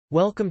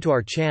Welcome to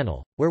our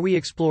channel, where we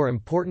explore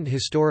important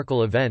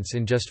historical events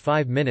in just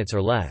 5 minutes or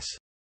less.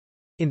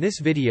 In this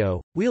video,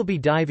 we'll be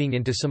diving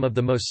into some of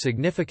the most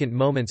significant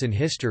moments in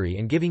history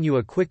and giving you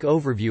a quick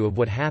overview of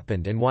what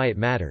happened and why it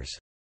matters.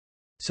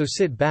 So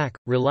sit back,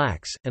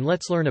 relax, and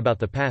let's learn about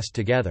the past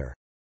together.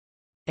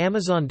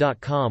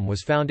 Amazon.com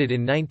was founded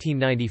in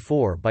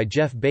 1994 by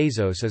Jeff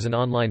Bezos as an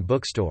online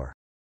bookstore.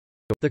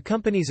 The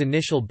company's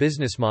initial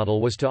business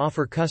model was to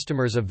offer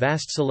customers a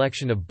vast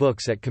selection of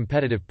books at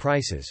competitive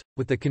prices,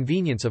 with the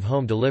convenience of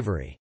home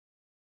delivery.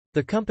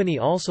 The company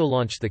also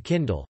launched the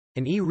Kindle,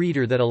 an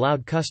e-reader that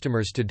allowed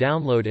customers to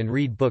download and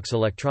read books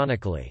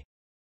electronically.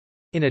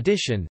 In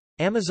addition,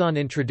 Amazon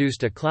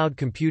introduced a cloud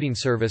computing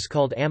service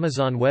called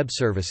Amazon Web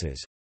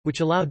Services, which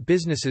allowed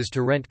businesses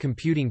to rent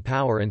computing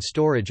power and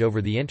storage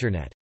over the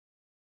Internet.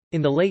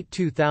 In the late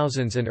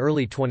 2000s and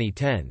early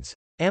 2010s,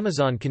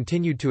 Amazon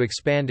continued to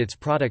expand its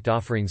product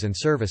offerings and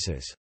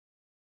services.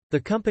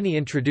 The company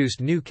introduced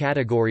new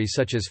categories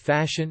such as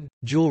fashion,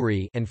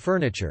 jewelry, and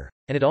furniture,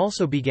 and it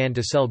also began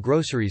to sell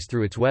groceries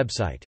through its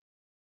website.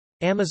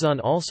 Amazon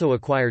also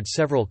acquired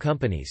several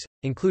companies,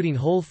 including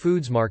Whole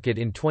Foods Market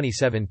in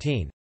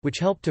 2017, which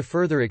helped to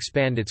further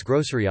expand its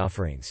grocery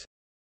offerings.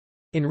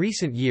 In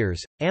recent years,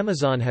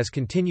 Amazon has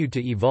continued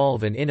to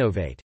evolve and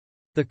innovate.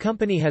 The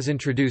company has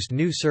introduced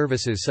new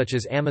services such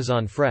as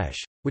Amazon Fresh,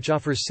 which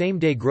offers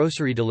same-day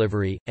grocery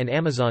delivery, and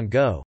Amazon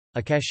Go,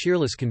 a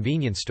cashierless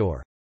convenience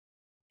store.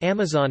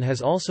 Amazon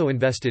has also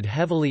invested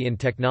heavily in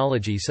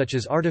technology such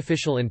as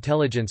artificial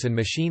intelligence and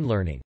machine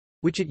learning,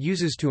 which it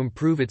uses to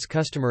improve its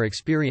customer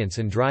experience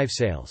and drive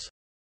sales.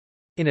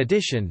 In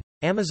addition,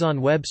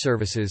 Amazon Web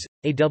Services,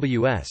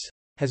 AWS,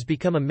 has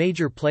become a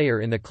major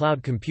player in the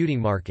cloud computing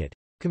market,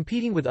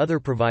 competing with other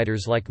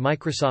providers like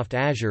Microsoft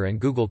Azure and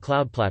Google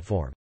Cloud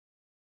Platform.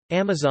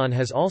 Amazon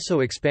has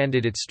also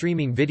expanded its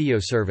streaming video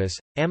service,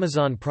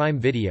 Amazon Prime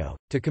Video,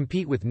 to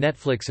compete with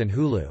Netflix and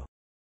Hulu.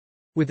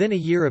 Within a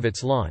year of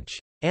its launch,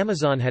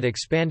 Amazon had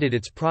expanded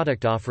its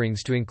product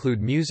offerings to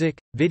include music,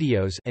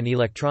 videos, and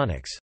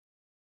electronics.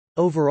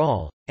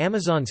 Overall,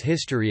 Amazon's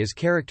history is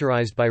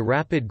characterized by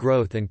rapid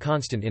growth and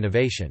constant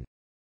innovation.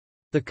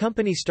 The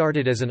company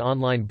started as an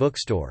online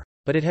bookstore,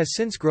 but it has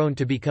since grown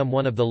to become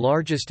one of the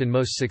largest and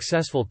most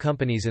successful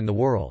companies in the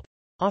world,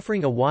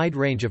 offering a wide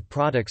range of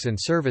products and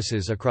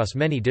services across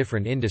many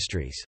different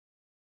industries.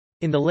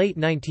 In the late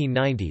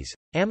 1990s,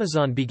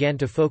 Amazon began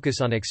to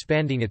focus on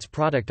expanding its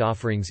product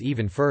offerings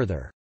even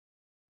further.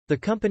 The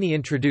company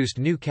introduced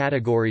new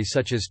categories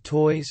such as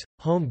toys,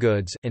 home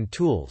goods, and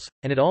tools,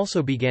 and it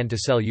also began to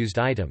sell used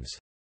items.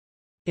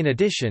 In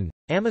addition,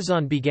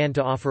 Amazon began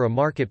to offer a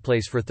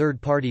marketplace for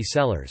third-party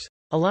sellers,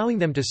 allowing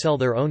them to sell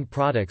their own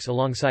products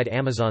alongside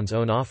Amazon's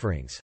own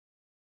offerings.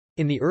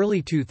 In the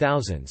early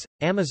 2000s,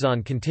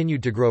 Amazon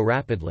continued to grow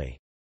rapidly.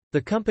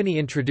 The company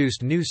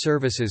introduced new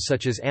services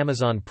such as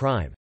Amazon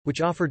Prime,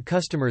 which offered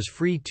customers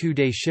free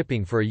 2-day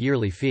shipping for a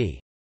yearly fee.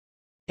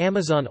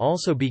 Amazon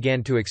also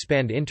began to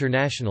expand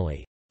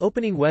internationally,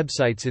 opening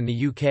websites in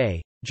the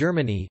UK,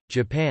 Germany,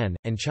 Japan,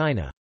 and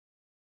China.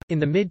 In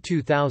the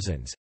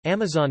mid-2000s,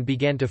 Amazon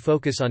began to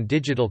focus on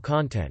digital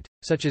content,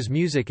 such as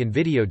music and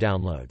video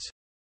downloads.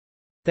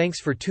 Thanks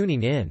for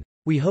tuning in.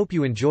 We hope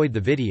you enjoyed the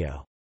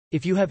video.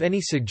 If you have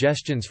any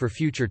suggestions for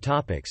future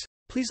topics,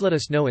 please let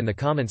us know in the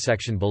comment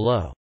section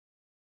below.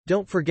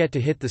 Don't forget to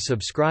hit the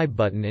subscribe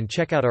button and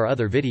check out our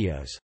other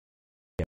videos.